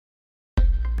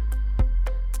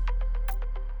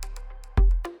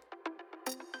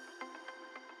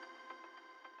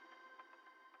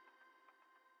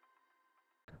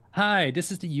Hi,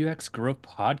 this is the UX Growth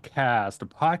Podcast, a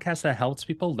podcast that helps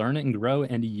people learn and grow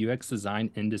in the UX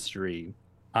design industry.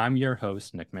 I'm your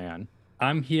host, Nick Mann.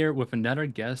 I'm here with another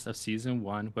guest of season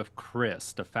one with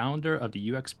Chris, the founder of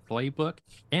the UX Playbook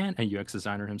and a UX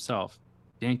designer himself.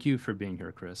 Thank you for being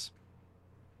here, Chris.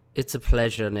 It's a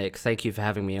pleasure, Nick. Thank you for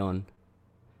having me on.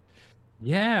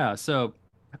 Yeah, so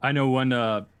I know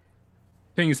one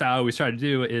things I always try to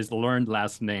do is learn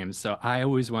last names. So I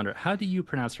always wonder, how do you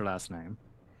pronounce your last name?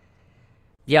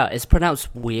 Yeah, it's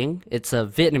pronounced Nguyen. It's a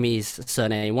Vietnamese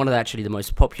surname, one of actually the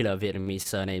most popular Vietnamese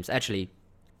surnames, actually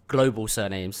global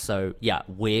surnames. So yeah,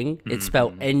 Nguyen. It's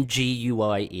spelled Hmm.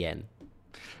 Nguyen.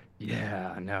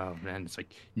 Yeah, no, man. It's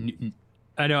like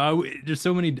I know there's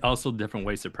so many also different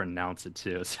ways to pronounce it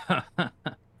too, so,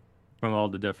 from all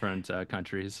the different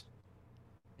countries.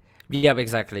 Yeah,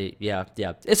 exactly. Yeah,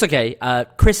 yeah. It's okay.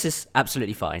 Chris is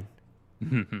absolutely fine.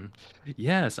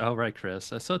 Yes, all right,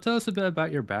 Chris. So tell us a bit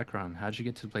about your background. How'd you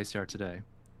get to the place you are today?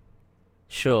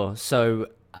 Sure. So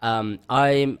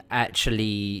I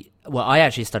actually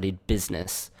studied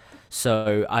business.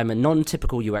 So I'm a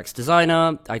non-typical UX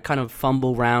designer. I kind of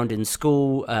fumble around in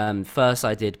school. First,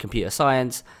 I did computer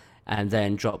science, and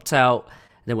then dropped out.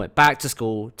 Then went back to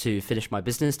school to finish my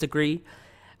business degree.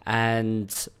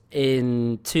 And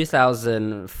in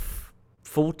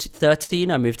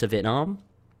 2013, I moved to Vietnam.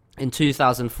 In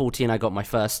 2014, I got my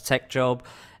first tech job,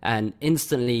 and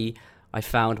instantly I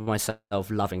found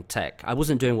myself loving tech. I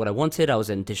wasn't doing what I wanted, I was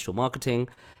in digital marketing.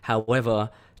 However,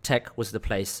 tech was the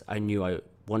place I knew I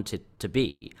wanted to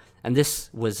be. And this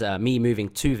was me moving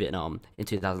to Vietnam in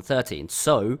 2013.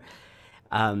 So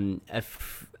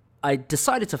if I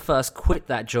decided to first quit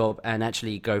that job and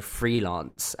actually go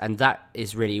freelance, and that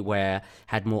is really where I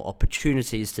had more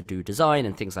opportunities to do design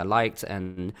and things I liked.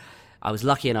 And I was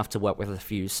lucky enough to work with a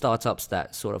few startups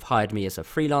that sort of hired me as a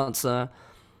freelancer,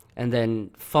 and then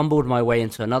fumbled my way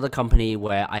into another company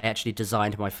where I actually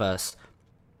designed my first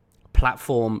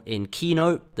platform in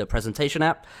Keynote, the presentation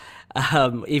app.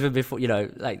 Even before,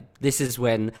 like this is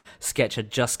when Sketch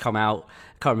had just come out.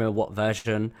 I can't remember what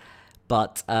version,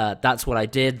 but that's what I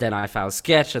did. Then I found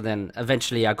Sketch, and then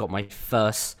eventually I got my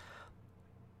first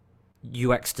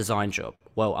UX design job.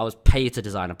 Well, I was paid to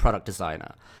design, a product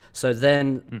designer. So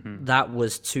then Hmm. that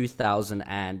was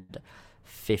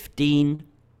 2015,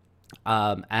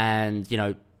 and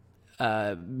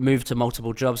moved to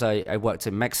multiple jobs. I worked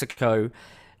in Mexico,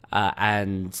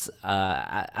 and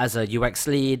as a UX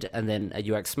lead, and then a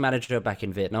UX manager back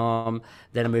in Vietnam.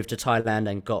 Then I moved to Thailand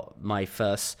and got my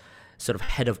first sort of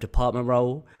head of department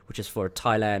role, which is for a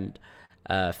Thailand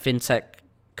fintech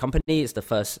company. It's the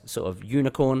first sort of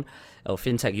unicorn or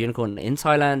fintech unicorn in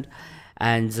Thailand.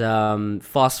 And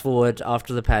fast forward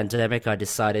after the pandemic, I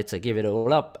decided to give it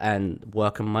all up and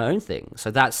work on my own thing. So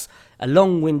that's a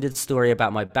long winded story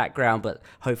about my background, but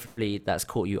hopefully that's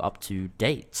caught you up to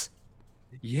date.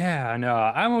 Yeah, no,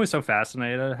 I'm always so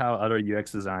fascinated how other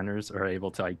UX designers are able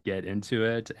to like get into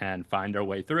it and find their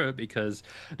way through it because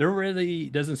there really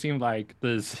doesn't seem like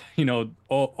this,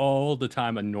 all the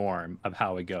time a norm of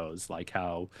how it goes, like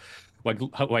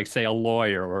like say a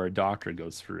lawyer or a doctor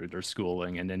goes through their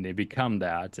schooling and then they become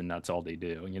that and that's all they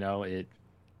do.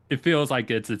 It feels like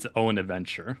it's its own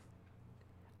adventure.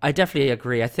 I definitely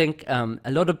agree. I think a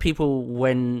lot of people,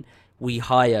 when we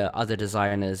hire other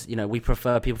designers, we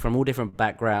prefer people from all different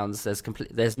backgrounds. There's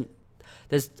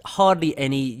hardly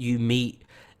any you meet,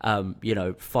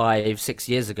 5, 6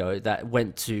 years ago that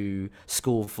went to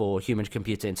school for human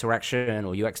computer interaction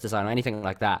or UX design or anything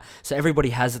like that. So everybody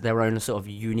has their own sort of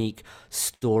unique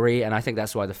story. And I think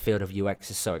that's why the field of UX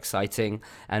is so exciting.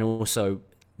 And also,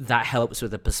 that helps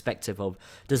with the perspective of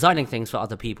designing things for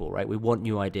other people, right? We want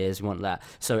new ideas, we want that.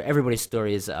 So everybody's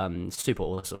story is super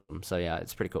awesome. So yeah,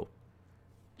 it's pretty cool.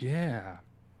 Yeah.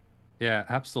 Yeah,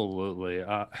 absolutely.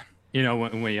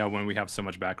 When we have so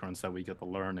much backgrounds that we get to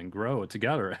learn and grow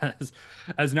together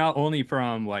as not only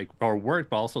from like our work,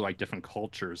 but also like different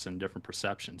cultures and different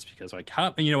perceptions. Because like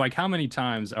how many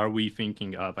times are we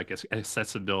thinking of like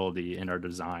accessibility in our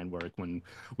design work when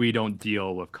we don't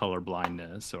deal with color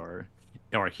blindness or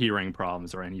hearing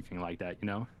problems or anything like that, you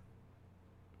know?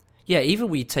 Yeah, even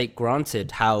we take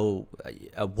granted how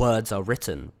words are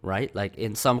written, right? Like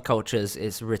in some cultures,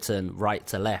 it's written right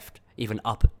to left, even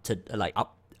up to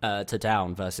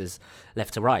down versus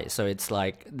left to right. So it's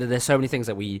like there's so many things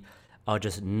that we are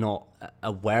just not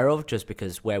aware of just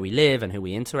because where we live and who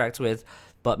we interact with.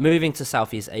 But moving to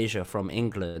Southeast Asia from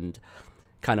England,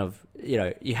 kind of,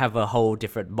 you have a whole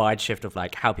different mind shift of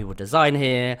like how people design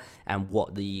here and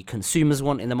what the consumers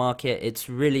want in the market. It's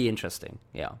really interesting.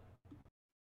 Yeah.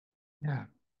 Yeah.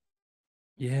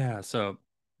 Yeah. So.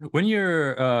 When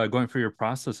you're going through your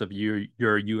process of your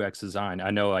UX design, I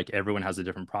know like everyone has a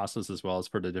different process as well as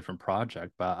for the different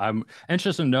project, but I'm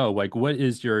interested to know like what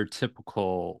is your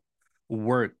typical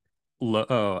work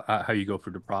how you go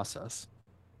through the process?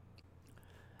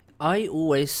 I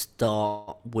always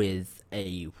start with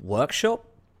a workshop,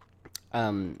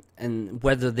 and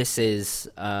whether this is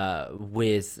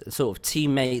with sort of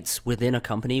teammates within a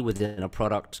company, within a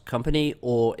product company,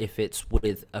 or if it's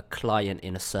with a client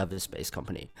in a service-based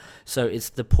company. So it's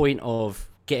the point of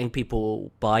getting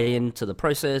people buy into the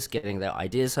process, getting their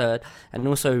ideas heard, and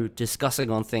also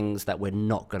discussing on things that we're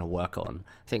not going to work on.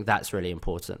 I think that's really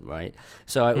important, right?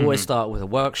 So I always Hmm. start with a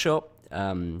workshop.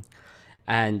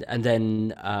 And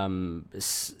then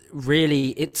really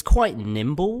it's quite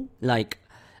nimble. Like,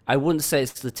 I wouldn't say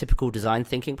it's the typical design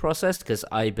thinking process because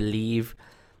I believe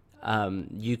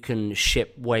you can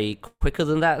ship way quicker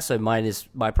than that. So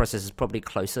my process is probably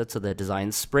closer to the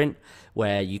design sprint,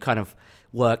 where you kind of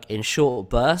work in short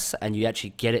bursts and you actually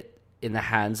get it in the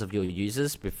hands of your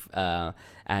users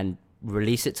and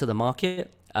release it to the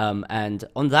market. And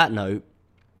on that note,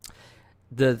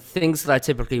 the things that I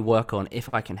typically work on, if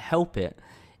I can help it,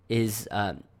 is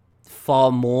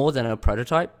far more than a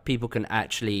prototype. People can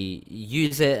actually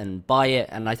use it and buy it,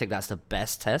 and I think that's the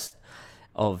best test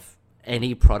of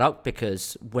any product,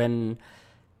 because when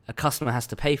a customer has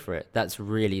to pay for it, that's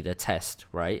really the test,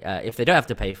 right? If they don't have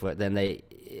to pay for it, then they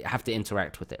have to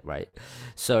interact with it, right?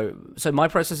 So my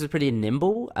process is pretty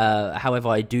nimble. However,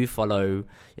 I do follow,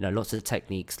 lots of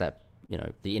techniques that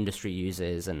the industry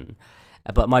uses, and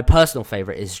but my personal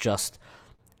favorite is just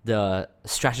the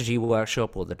strategy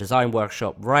workshop or the design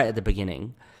workshop right at the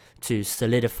beginning to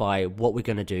solidify what we're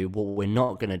going to do, what we're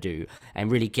not going to do,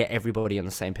 and really get everybody on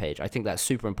the same page. I think that's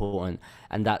super important,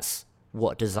 and that's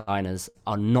what designers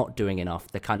are not doing enough.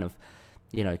 They're kind of,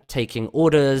 taking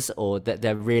orders, or that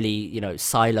they're really,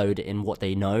 siloed in what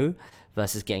they know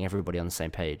versus getting everybody on the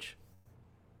same page.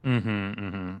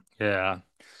 Yeah.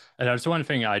 And that's one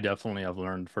thing I definitely have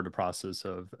learned for the process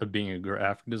of being a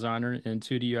graphic designer in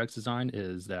 2D UX design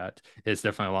is that it's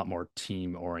definitely a lot more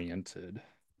team oriented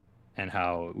and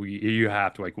how you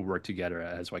have to like work together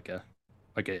as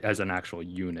as an actual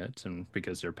unit and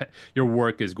because your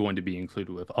work is going to be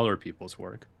included with other people's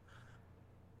work.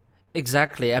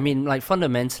 Exactly. I mean, like,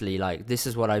 fundamentally, like, this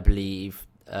is what I believe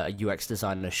a UX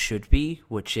designer should be,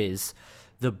 which is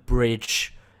the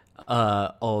bridge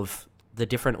of the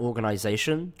different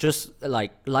organization, just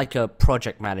like a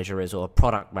project manager is, or a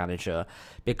product manager,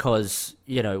 because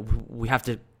we have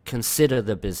to consider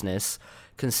the business,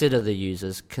 consider the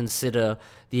users, consider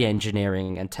the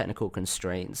engineering and technical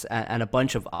constraints, and a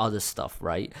bunch of other stuff,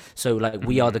 right? So, like,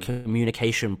 we are the Hmm.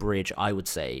 communication bridge, I would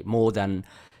say, more than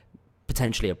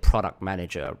potentially a product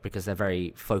manager, because they're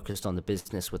very focused on the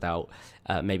business without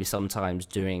maybe sometimes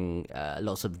doing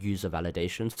lots of user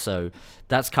validation. So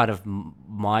that's kind of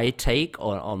my take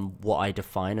on what I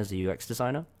define as a UX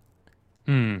designer.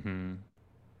 Hmm.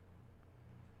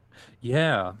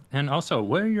 Yeah. And also,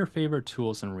 what are your favorite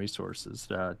tools and resources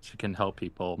that can help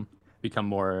people become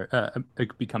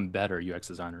better UX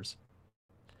designers?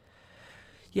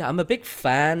 Yeah, I'm a big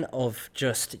fan of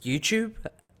just YouTube.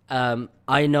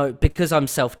 I know, because I'm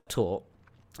self-taught,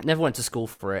 never went to school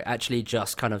for it, actually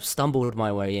just kind of stumbled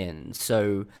my way in.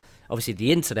 So obviously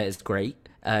the internet is great.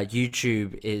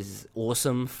 YouTube is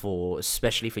awesome for,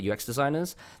 especially for UX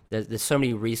designers. There's so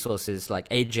many resources, like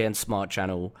AJN Smart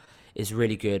Channel is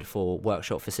really good for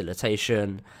workshop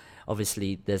facilitation.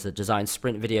 Obviously, there's a design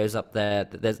sprint videos up there.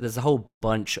 There's a whole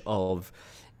bunch of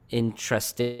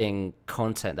interesting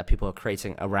content that people are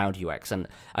creating around UX, and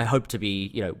I hope to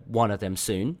be one of them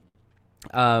soon.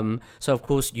 So of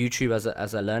course, YouTube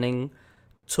as a learning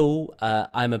tool.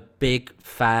 I'm a big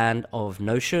fan of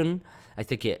Notion. I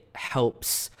think it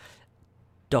helps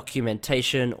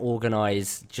documentation,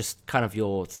 organize just kind of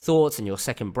your thoughts and your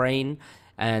second brain.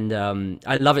 And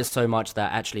I love it so much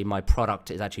that actually my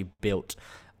product is actually built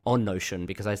on Notion,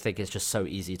 because I think it's just so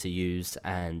easy to use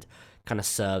and kind of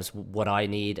serves what I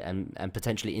need, and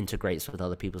potentially integrates with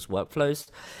other people's workflows.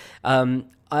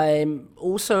 I'm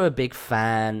also a big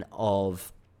fan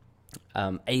of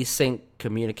async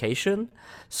communication.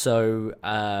 So,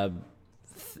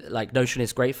 like, Notion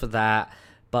is great for that,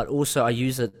 but also I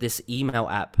use this email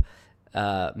app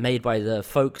made by the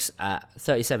folks at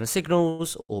 37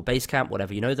 Signals or Basecamp,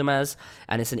 whatever you know them as,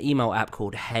 and it's an email app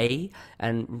called Hey.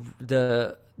 And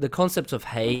the concept of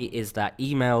Hey is that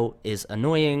email is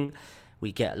annoying.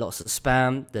 We get lots of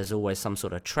spam. There's always some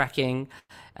sort of tracking.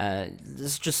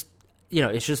 It's just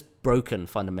it's just broken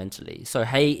fundamentally. So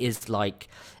Hey is like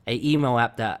a email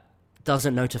app that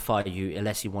doesn't notify you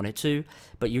unless you want it to,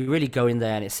 but you really go in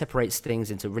there and it separates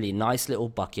things into really nice little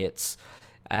buckets,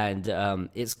 and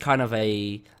it's kind of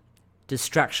a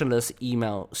distractionless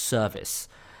email service.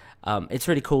 It's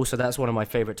really cool. So that's one of my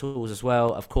favorite tools as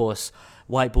well. Of course,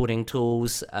 whiteboarding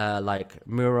tools like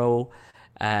Mural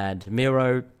and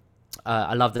Miro.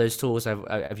 I love those tools.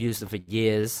 I've used them for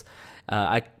years.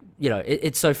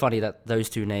 It's so funny that those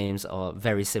two names are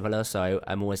very similar. So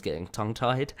I'm always getting tongue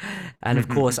tied. And of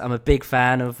course, I'm a big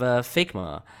fan of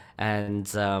Figma.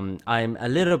 And I'm a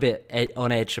little bit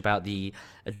on edge about the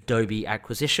Adobe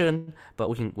acquisition, but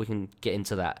we can get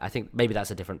into that. I think maybe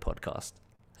that's a different podcast.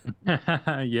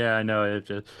 Yeah, I know. It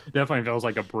just definitely feels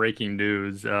like a breaking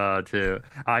news. I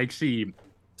actually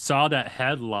saw that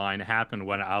headline happen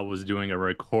when I was doing a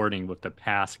recording with the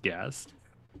past guest.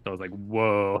 So I was like,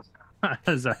 whoa.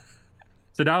 So,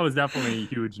 so that was definitely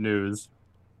huge news.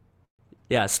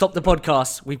 Yeah, stop the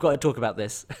podcast. We've got to talk about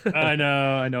this. I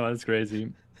know, that's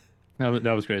crazy.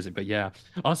 That was crazy. But yeah.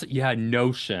 Also, yeah,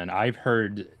 Notion. I've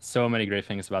heard so many great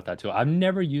things about that too. I've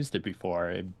never used it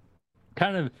before. It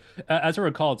kind of, as I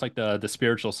recall, it's like the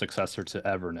spiritual successor to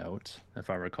Evernote, if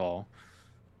I recall.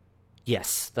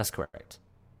 Yes, that's correct.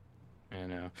 You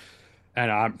know.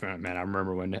 And man, I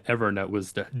remember when Evernote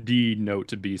was the note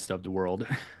to beast of the world.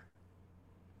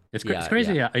 It's Yeah,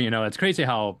 crazy, yeah. it's crazy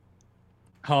how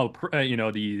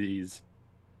these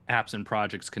apps and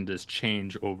projects can just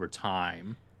change over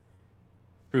time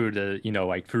through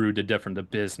like through the different the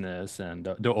business and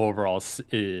the overall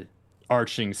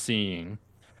arching seeing.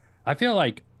 I feel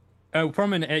like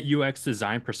from an UX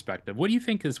design perspective, what do you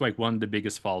think is like one of the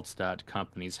biggest faults that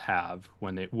companies have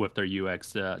when they with their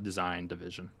UX design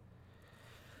division?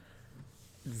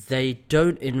 They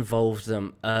don't involve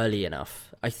them early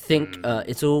enough. I think Mm,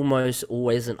 it's almost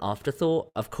always an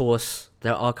afterthought. Of course,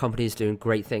 there are companies doing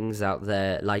great things out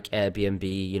there like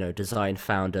Airbnb, Design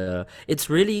Founder. It's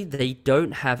really they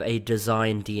don't have a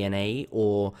design DNA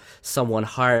or someone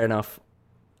high enough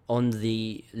on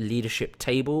the leadership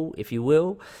table, if you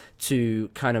will, to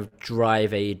kind of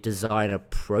drive a design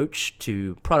approach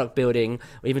to product building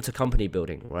or even to company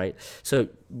building, right? So,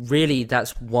 really,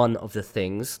 that's one of the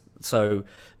things. So,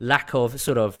 lack of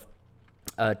sort of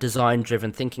design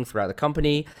driven thinking throughout the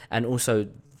company, and also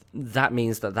that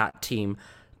means that that team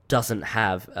doesn't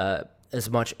have as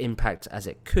much impact as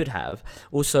it could have.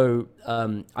 Also,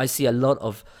 I see a lot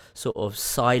of sort of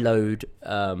siloed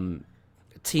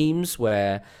teams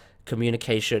where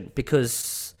communication,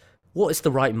 because what is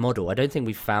the right model? I don't think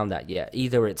we've found that yet.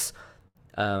 Either it's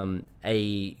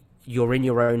a you're in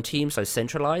your own team, so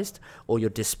centralized, or you're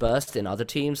dispersed in other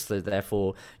teams, so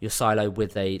therefore you're siloed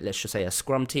with a, let's just say, a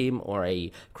scrum team or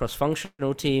a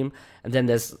cross-functional team, and then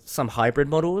there's some hybrid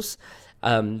models.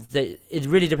 It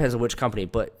really depends on which company,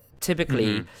 but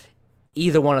typically hmm.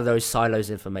 either one of those silos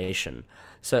information.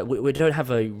 So we don't have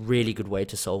a really good way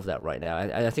to solve that right now.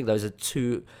 And I think those are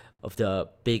two of the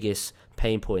biggest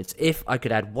pain points. If I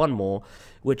could add one more,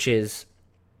 which is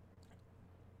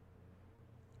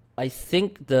I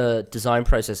think the design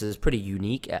process is pretty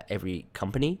unique at every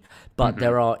company, but Hmm.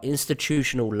 there are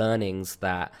institutional learnings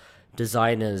that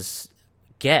designers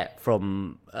get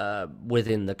from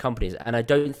within the companies, and I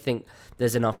don't think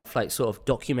there's enough like sort of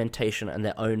documentation and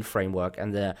their own framework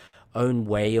and their own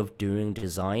way of doing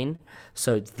design.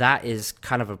 So that is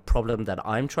kind of a problem that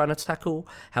I'm trying to tackle.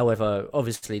 However,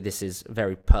 obviously this is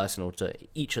very personal to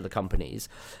each of the companies.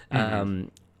 Hmm.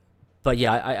 Um, but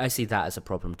yeah, I see that as a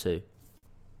problem too.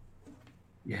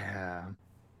 Yeah.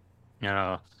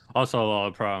 Also a lot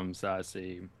of problems I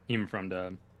see, even from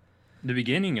the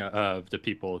beginning of the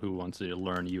people who want to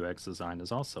learn UX design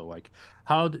is also like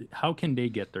how can they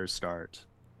get their start?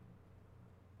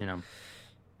 You know.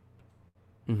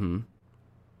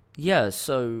 Yeah,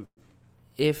 so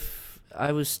if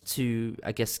I was to,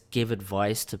 I guess, give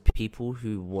advice to people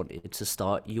who wanted to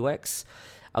start UX,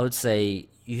 I would say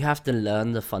you have to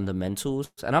learn the fundamentals.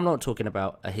 And I'm not talking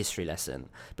about a history lesson,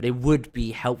 but it would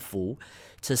be helpful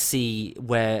to see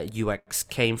where UX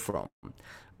came from,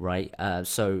 right?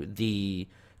 So the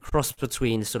cross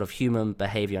between sort of human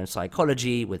behavior and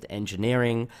psychology with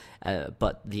engineering,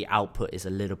 but the output is a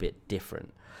little bit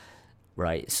different,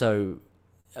 right? So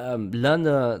learn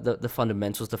the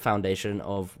fundamentals, the foundation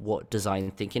of what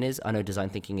design thinking is. I know design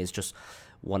thinking is just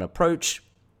one approach.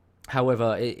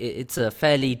 However, it's a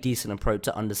fairly decent approach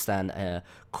to understand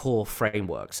core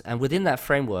frameworks. And within that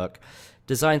framework,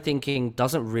 design thinking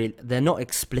doesn't really, they're not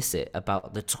explicit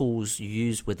about the tools you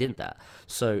use within that.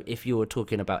 So if you were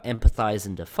talking about empathize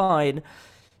and define,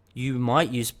 you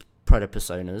might use product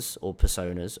personas or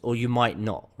personas, or you might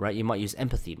not, right? You might use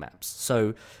empathy maps.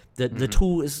 So the Hmm.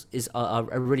 tool are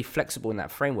really flexible in that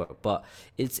framework, but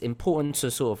it's important to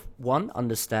sort of one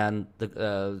understand the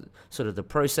sort of the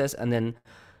process, and then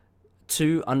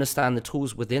two understand the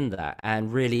tools within that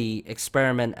and really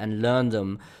experiment and learn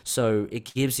them. So it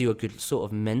gives you a good sort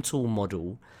of mental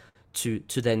model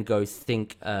to then go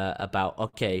think about,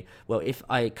 okay, well, if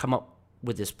I come up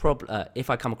with this problem, if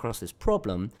I come across this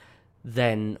problem,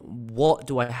 then what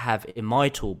do I have in my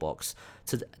toolbox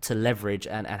to leverage,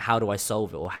 and how do I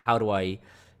solve it, or how do I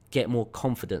get more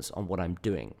confidence on what I'm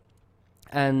doing?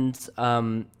 And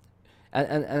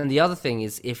the other thing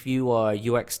is, if you are a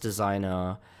UX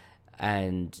designer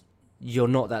and you're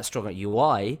not that strong at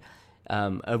UI,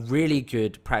 a really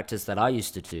good practice that I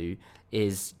used to do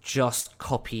is just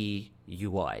copy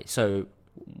UI. So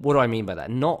what do I mean by that?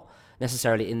 Not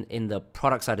necessarily in the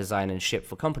products I design and ship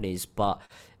for companies, but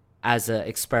as an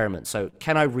experiment. So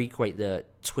can I recreate the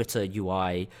Twitter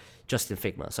UI just in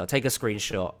Figma? So I take a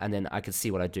screenshot and then I can see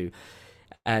what I do.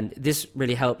 And this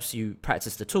really helps you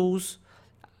practice the tools,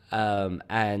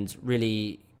 and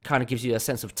really kind of gives you a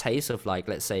sense of taste of, like,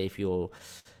 let's say if you're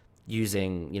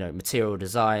using, material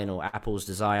design or Apple's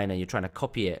design and you're trying to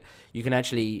copy it, you can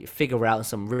actually figure out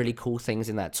some really cool things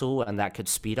in that tool, and that could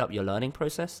speed up your learning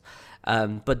process.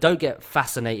 But don't get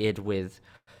fascinated with,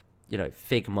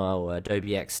 Figma or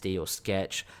Adobe XD or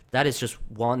Sketch. That is just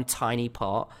one tiny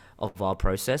part of our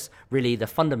process. Really, the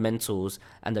fundamentals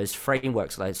and those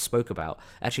frameworks that I spoke about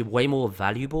are actually way more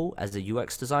valuable as a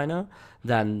UX designer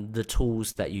than the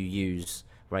tools that you use,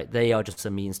 right? They are just a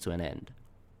means to an end.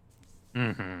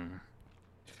 Hmm.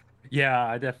 Yeah,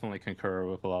 I definitely concur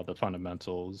with a lot of the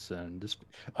fundamentals and just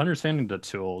understanding the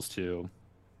tools too.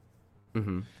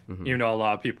 Hmm. Hmm. A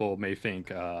lot of people may think,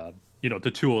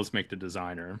 the tools make the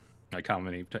designer. Like how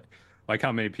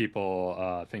many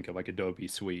people think of like Adobe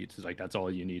Suite. It's like that's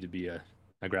all you need to be a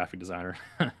graphic designer.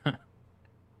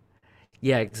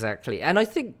 Yeah, exactly. And I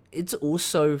think it's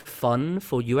also fun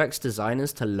for UX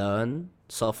designers to learn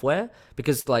software,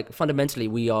 because, like, fundamentally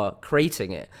we are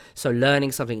creating it. So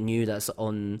learning something new that's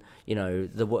on,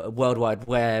 the World Wide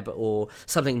Web, or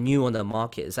something new on the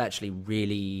market, is actually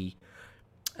really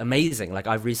amazing. Like,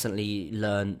 I've recently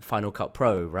learned Final Cut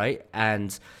Pro, right?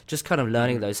 And just kind of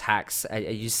learning Hmm. those hacks,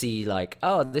 you see, like,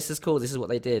 oh, this is cool. This is what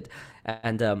they did.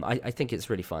 And I think it's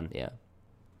really fun. Yeah.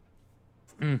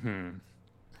 Hmm.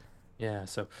 Yeah.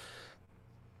 So,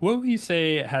 what would you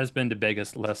say has been the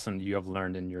biggest lesson you have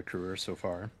learned in your career so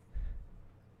far?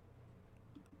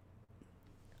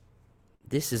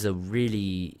 This is a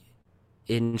really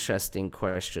interesting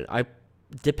question.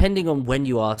 Depending on when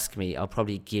you ask me, I'll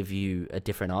probably give you a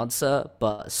different answer.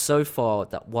 But so far,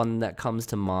 that one that comes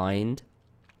to mind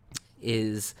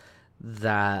is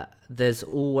that there's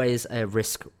always a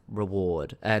risk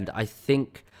reward. And I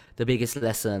think the biggest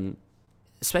lesson,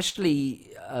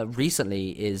 especially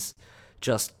recently, is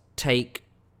just take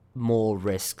more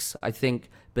risks. I think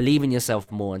believe in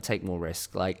yourself more and take more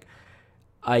risk. Like,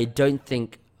 I don't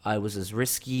think I was as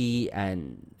risky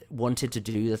and wanted to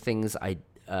do the things I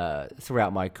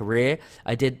throughout my career.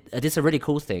 I did some really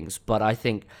cool things, but I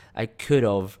think I could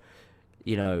have,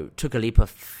 took a leap of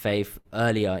faith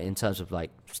earlier in terms of,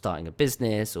 like, starting a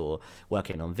business or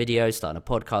working on videos, starting a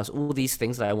podcast. All these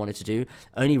things that I wanted to do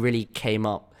only really came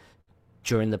up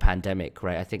during the pandemic,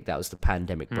 right? I think that was the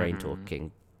pandemic brain Hmm.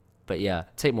 talking. But yeah,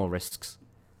 take more risks.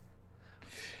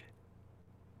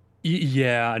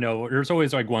 Yeah, I know. There's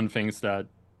always like one thing that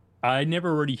I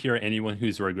never really hear anyone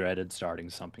who's regretted starting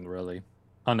something really,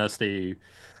 unless they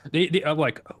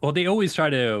like, well, they always try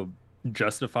to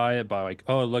justify it by like,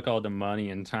 oh, look all the money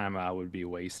and time I would be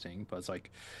wasting. But it's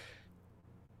like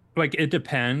it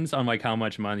depends on like how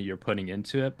much money you're putting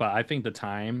into it. But I think the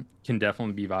time can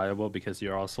definitely be valuable because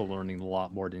you're also learning a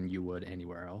lot more than you would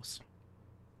anywhere else.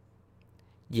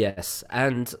 Yes,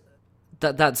 and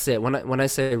that's it. When I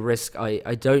say risk,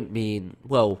 I don't mean,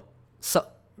 well, so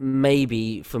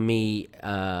maybe for me,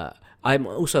 I'm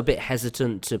also a bit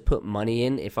hesitant to put money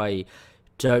in if I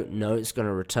don't know it's going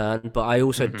to return. But I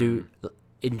also do Hmm.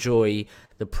 enjoy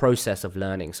the process of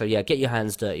learning. So yeah, get your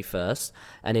hands dirty first,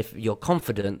 and if you're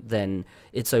confident, then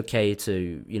it's okay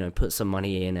to, put some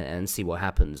money in and see what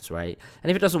happens, right?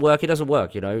 And if it doesn't work, it doesn't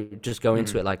work. Just go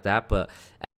into Hmm. it like that. But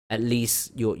at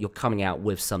least you're coming out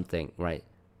with something, right?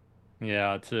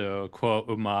 Yeah, to quote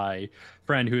my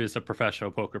friend who is a professional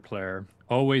poker player,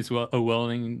 always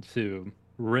willing to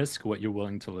risk what you're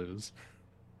willing to lose.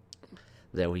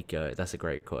 There we go. That's a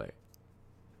great quote.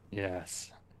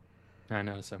 Yes, I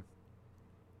know.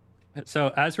 So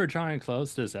as we're drawing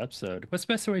close to this episode, what's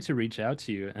the best way to reach out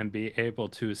to you and be able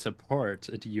to support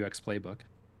the UX playbook?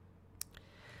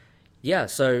 Yeah,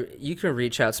 so you can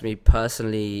reach out to me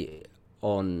personally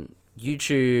on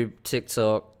YouTube,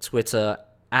 TikTok, Twitter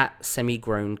at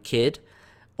semigrown kid,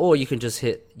 or you can just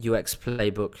hit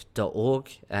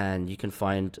uxplaybook.org and you can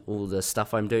find all the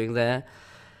stuff I'm doing there.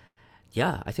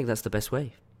 Yeah, I think that's the best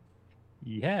way.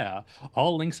 Yeah,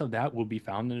 all links of that will be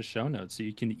found in the show notes, so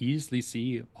you can easily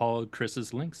see all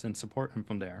Chris's links and support him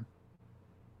from there.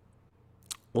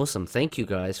 Awesome. Thank you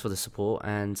guys for the support,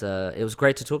 and it was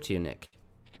great to talk to you, Nick.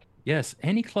 Yes,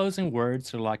 any closing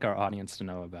words you'd like our audience to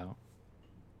know about?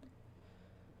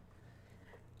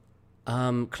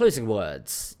 Closing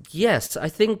words. Yes, I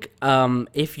think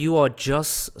if you are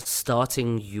just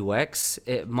starting UX,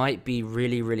 it might be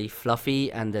really, really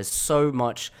fluffy and there's so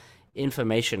much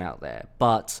information out there.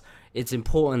 But it's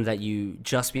important that you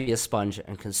just be a sponge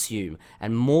and consume.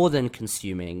 And more than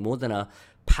consuming, more than a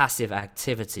passive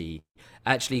activity,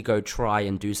 actually go try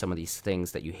and do some of these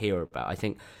things that you hear about. I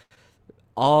think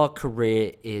our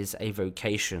career is a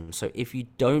vocation. So if you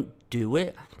don't do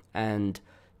it and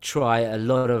try a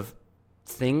lot of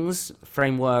things,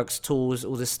 frameworks, tools,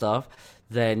 all this stuff,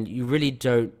 then you really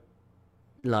don't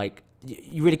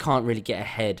you really can't really get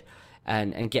ahead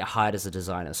and get hired as a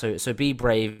designer. So be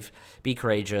brave, be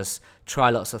courageous, try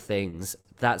lots of things.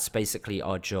 That's basically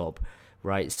our job,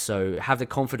 right? So have the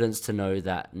confidence to know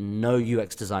that no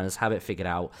UX designers have it figured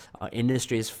out. Our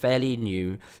industry is fairly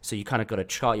new, so you kind of got to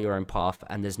chart your own path,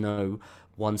 and there's no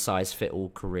one size fit all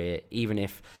career, even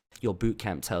if your boot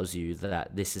camp tells you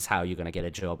that this is how you're going to get a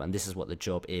job and this is what the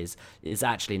job is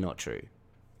actually not true.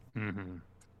 Hmm.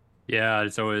 Yeah,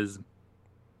 it's always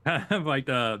kind of like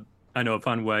I know, a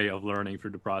fun way of learning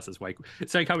through the process. Like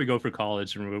it's like how we go for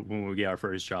college and when we get our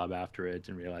first job after it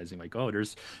and realizing like, oh,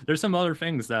 there's some other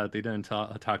things that they didn't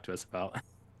talk to us about.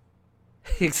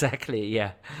 Exactly.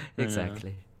 Yeah, Yeah.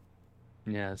 exactly.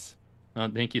 Yes.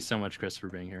 Thank you so much, Chris, for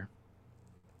being here.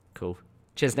 Cool.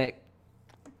 Cheers, Nick.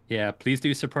 Yeah, please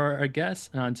do support our guests.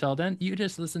 Until then, you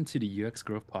just listen to the UX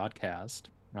Growth Podcast.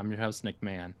 I'm your host, Nick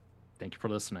Mann. Thank you for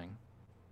listening.